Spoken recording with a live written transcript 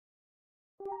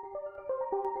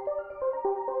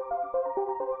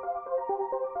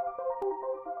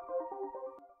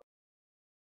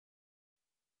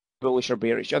Bullish or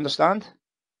bearish, you understand?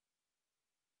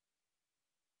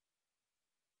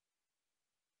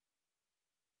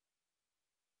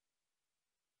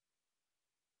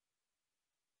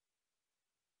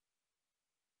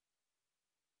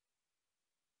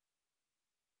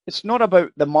 It's not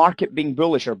about the market being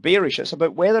bullish or bearish. It's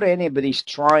about whether anybody's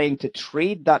trying to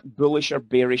trade that bullish or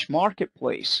bearish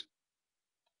marketplace.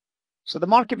 So the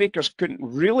market makers couldn't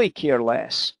really care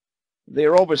less.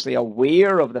 They're obviously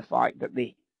aware of the fact that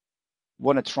they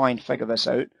want to try and figure this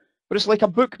out. But it's like a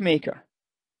bookmaker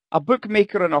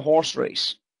in a horse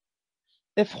race.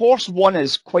 If horse 1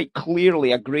 is quite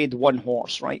clearly a grade 1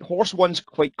 horse, right? Horse 1's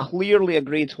quite clearly a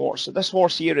grade horse. So this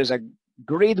horse here is a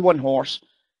grade 1 horse,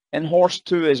 and horse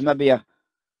 2 is maybe a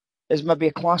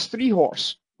class 3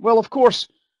 horse. Well, of course,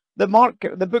 the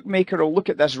bookmaker will look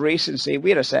at this race and say,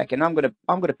 wait a second, I'm gonna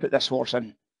put this horse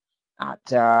in at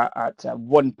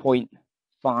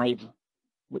 1.5,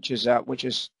 which is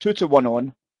 2-to-1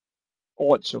 on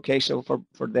odds. Okay, so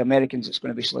for the Americans, it's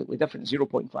going to be slightly different,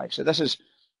 0.5. So this is,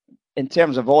 in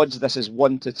terms of odds, this is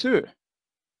 1-to-2.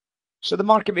 So the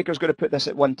market maker is going to put this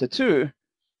at 1-to-2,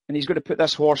 and he's going to put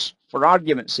this horse, for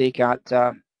argument's sake, at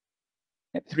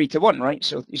 3-to-1, right?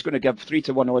 So he's going to give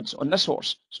 3-to-1 odds on this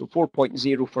horse. So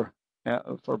 4.0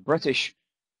 for British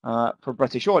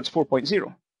odds,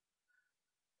 4.0.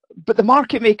 But the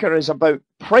market maker is about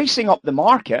pricing up the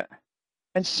market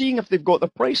and seeing if they've got the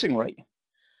pricing right.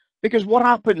 Because what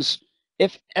happens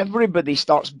if everybody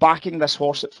starts backing this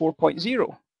horse at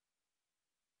 4.0?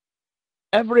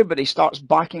 Everybody starts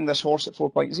backing this horse at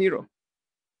 4.0,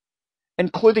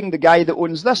 including the guy that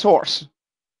owns this horse.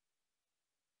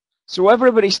 So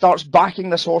everybody starts backing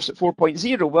this horse at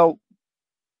 4.0. Well,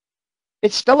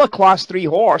 it's still a class 3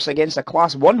 horse against a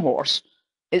class 1 horse.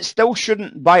 It still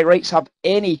shouldn't, by rights, have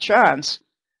any chance.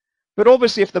 But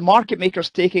obviously, if the market maker's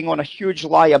taking on a huge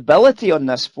liability on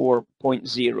this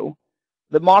 4.0,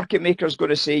 the market maker's going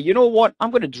to say, you know what,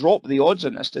 I'm going to drop the odds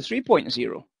on this to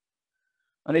 3.0.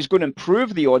 And he's going to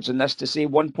improve the odds on this to, say,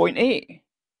 1.8.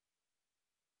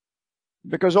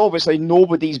 Because obviously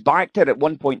nobody's backed it at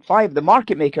 1.5. The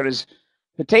market maker is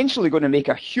potentially going to make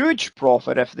a huge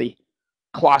profit if the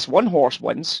class 1 horse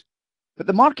wins. But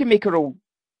the market maker will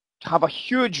have a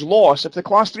huge loss if the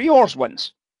class 3 horse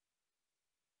wins.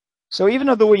 So even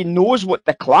though he knows what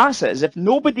the class is, if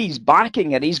nobody's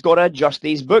backing it, he's got to adjust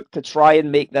his book to try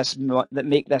and make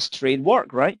this trade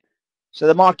work, right? So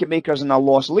the market maker's in a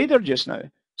loss leader just now.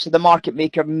 So the market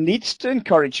maker needs to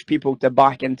encourage people to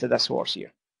back into this horse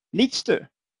here. Needs to.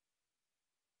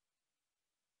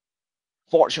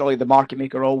 Fortunately, the market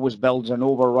maker always builds an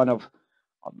overrun of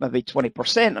maybe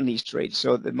 20% on these trades.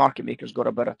 So the market maker's got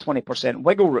about a 20%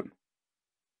 wiggle room.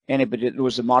 Anybody that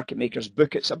knows the market maker's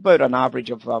book, it's about an average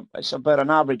of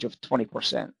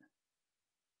 20%.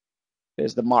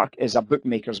 Is a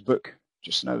bookmaker's book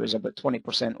just now is about 20%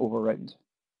 overround.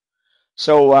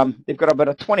 So they've got about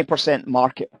a 20%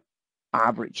 market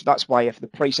average. That's why if the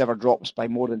price ever drops by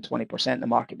more than 20%, the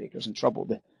market maker's in trouble.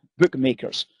 The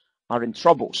bookmakers are in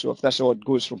trouble. So if this odd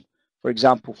goes from, for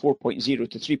example, 4.0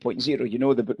 to 3.0, you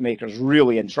know the bookmaker's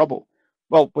really in trouble.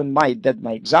 Well, when I did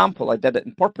my example, I did it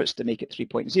on purpose to make it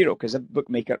 3.0 because the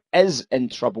bookmaker is in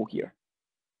trouble here.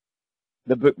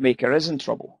 The bookmaker is in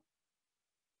trouble.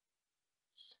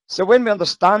 So when we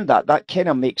understand that, that kind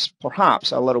of makes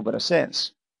perhaps a little bit of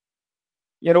sense.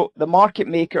 You know, the market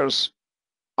makers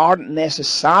aren't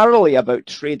necessarily about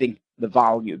trading the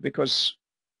value because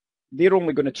they're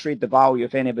only going to trade the value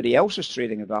if anybody else is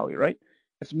trading the value, right?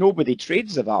 If nobody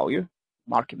trades the value,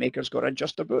 market maker's got to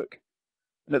adjust their book.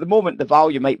 And at the moment, the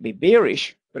value might be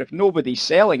bearish, but if nobody's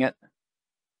selling it,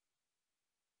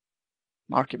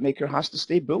 market maker has to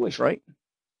stay bullish, right?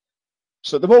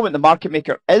 So at the moment, the market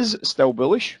maker is still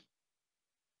bullish.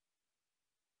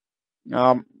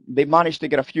 They managed to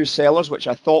get a few sellers, which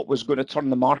I thought was going to turn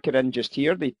the market in just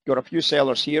here. They got a few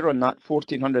sellers here on that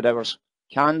 1400 hours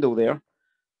candle there.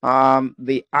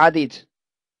 They added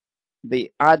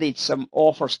some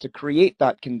offers to create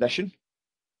that condition.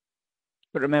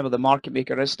 But remember, the market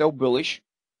maker is still bullish.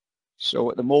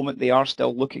 So at the moment, they are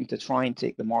still looking to try and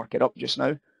take the market up just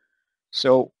now.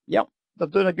 So, yeah, they're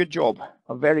doing a good job,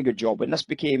 a very good job. And this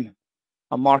became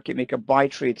a market maker buy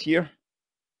trade here.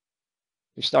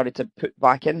 We started to put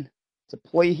back in to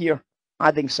play here,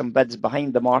 adding some bids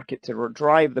behind the market to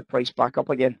drive the price back up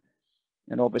again.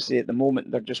 And obviously, at the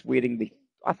moment, they're just waiting.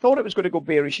 I thought it was going to go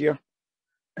bearish here,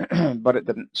 but it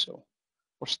didn't. So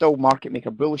we're still market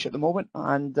maker bullish at the moment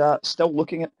and still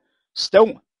looking at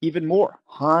even more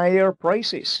higher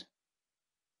prices.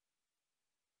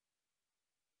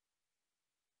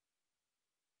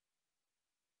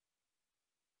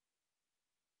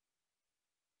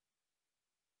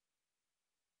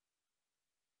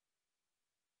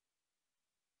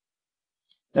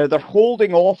 Now they're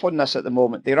holding off on this at the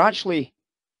moment. They're actually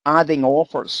adding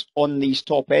offers on these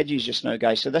top edges just now,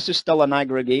 guys. So this is still an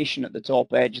aggregation at the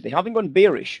top edge. They haven't gone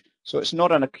bearish, so it's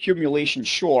not an accumulation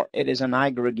short. It is an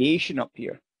aggregation up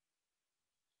here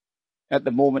at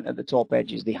the moment at the top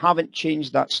edges. They haven't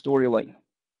changed that storyline.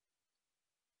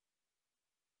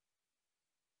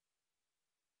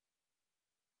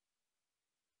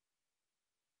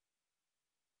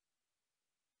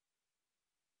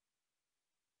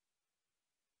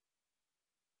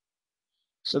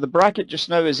 So the bracket just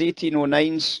now is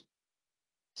 1809s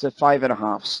to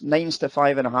 5.5s, 9s to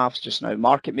 5.5s just now.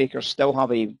 Market makers still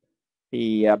have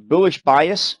a bullish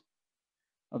bias.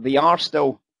 They are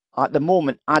still, at the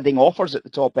moment, adding offers at the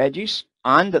top edges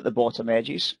and at the bottom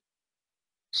edges.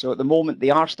 So at the moment, they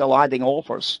are still adding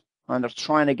offers, and they're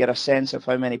trying to get a sense of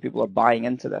how many people are buying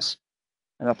into this.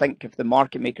 And I think if the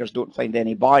market makers don't find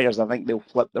any buyers, I think they'll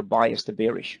flip their bias to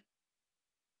bearish.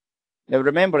 Now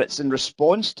remember, it's in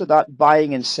response to that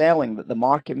buying and selling that the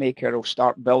market maker will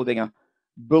start building a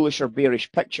bullish or bearish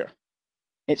picture.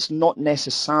 It's not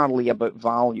necessarily about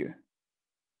value.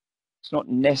 It's not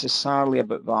necessarily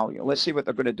about value. Let's see what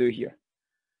they're going to do here.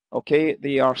 Okay,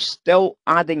 they are still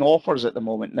adding offers at the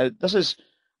moment. Now this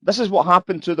is what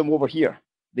happened to them over here.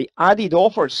 They added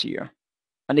offers here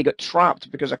and they got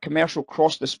trapped because a commercial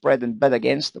crossed the spread and bid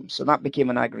against them. So that became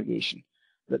an aggregation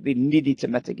that they needed to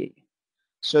mitigate.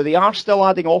 So they are still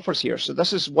adding offers here. So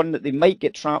this is one that they might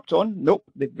get trapped on. Nope,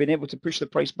 they've been able to push the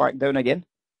price back down again.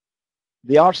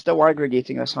 They are still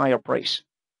aggregating this higher price.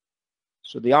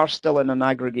 So they are still in an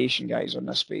aggregation, guys, on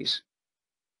this phase.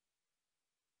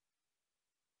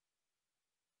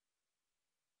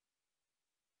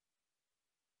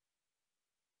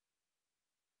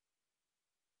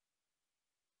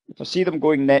 If I see them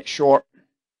going net short,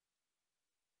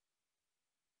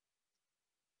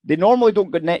 they normally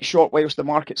don't go net short whilst the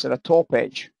market's at a top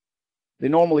edge. They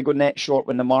normally go net short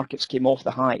when the markets came off the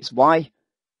highs. Why?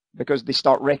 Because they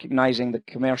start recognizing the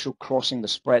commercial crossing the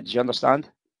spreads. You understand?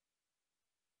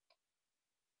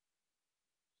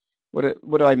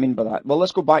 What do I mean by that? Well,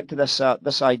 let's go back to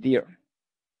this idea.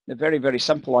 The very, very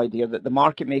simple idea that the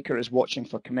market maker is watching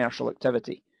for commercial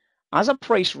activity. As a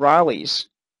price rallies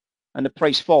and the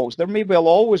price falls, there may well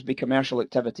always be commercial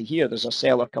activity here. There's a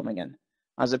seller coming in.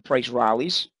 As the price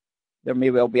rallies, there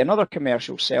may well be another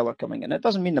commercial seller coming in. It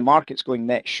doesn't mean the market's going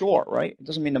net short, right? It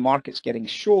doesn't mean the market's getting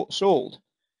sold.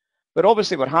 But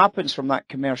obviously what happens from that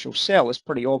commercial sell is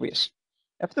pretty obvious.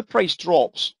 If the price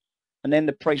drops and then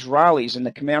the price rallies and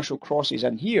the commercial crosses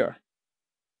in here,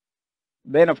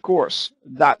 then of course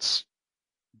that's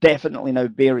definitely now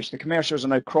bearish. The commercials are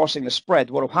now crossing the spread.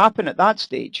 What will happen at that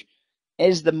stage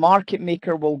is the market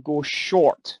maker will go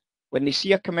short. When they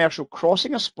see a commercial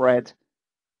crossing a spread,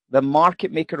 the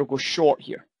market maker will go short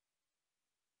here.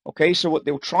 Okay, so what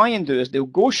they'll try and do is they'll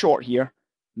go short here,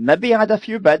 maybe add a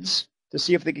few bids to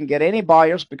see if they can get any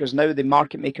buyers, because now the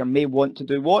market maker may want to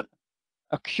do what?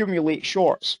 Accumulate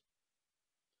shorts.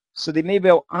 So they may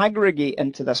well aggregate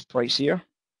into this price here.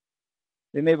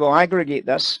 They may well aggregate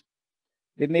this.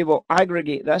 They may well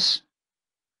aggregate this.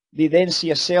 They then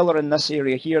see a seller in this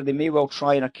area here. They may well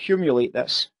try and accumulate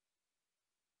this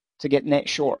to get net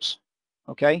shorts.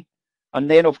 Okay? And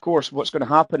then, of course, what's going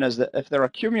to happen is that if they're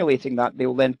accumulating that,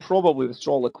 they'll then probably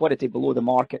withdraw liquidity below the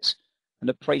markets, and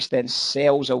the price then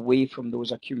sells away from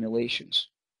those accumulations.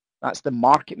 That's the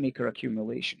market maker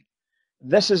accumulation.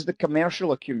 This is the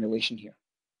commercial accumulation here.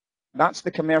 That's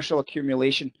the commercial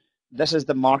accumulation. This is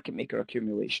the market maker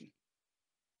accumulation.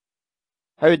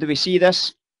 How do we see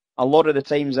this? A lot of the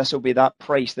times this will be that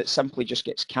price that simply just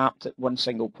gets capped at one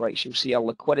single price. You'll see a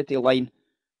liquidity line.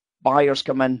 Buyers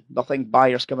come in, nothing,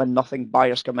 buyers come in, nothing,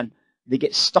 buyers come in. They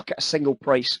get stuck at a single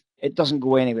price. It doesn't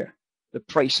go anywhere. The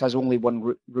price has only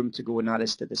one room to go, and that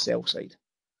is to the sell side.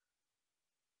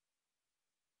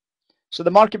 So the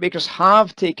market makers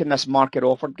have taken this market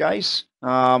offered, guys.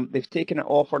 They've taken it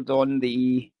offered on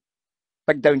the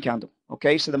big down candle.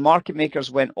 Okay, so the market makers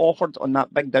went offered on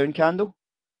that big down candle.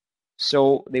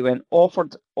 So they went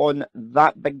offered on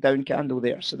that big down candle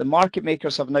there. So the market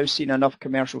makers have now seen enough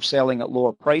commercial selling at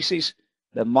lower prices.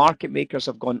 The market makers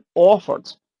have gone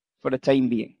offered for the time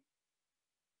being.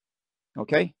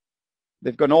 Okay,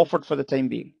 they've gone offered for the time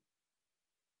being.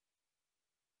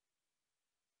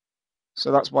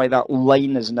 So that's why that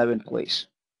line is now in place.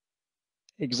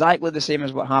 Exactly the same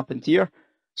as what happened here.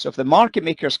 So if the market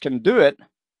makers can do it,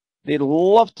 they'd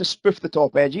love to spoof the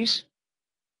top edges.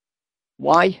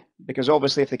 Why? Because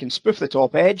obviously if they can spoof the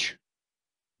top edge,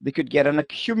 they could get an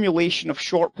accumulation of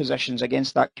short positions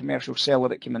against that commercial seller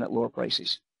that came in at lower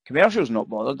prices. Commercial's not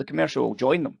bothered. The commercial will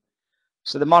join them.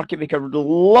 So the market maker would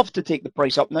love to take the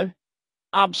price up now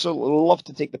absolutely love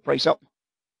to take the price up,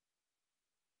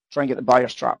 try and get the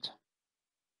buyers trapped.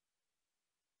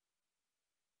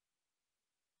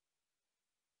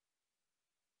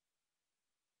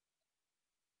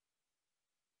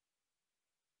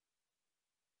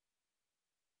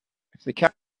 If they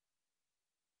can't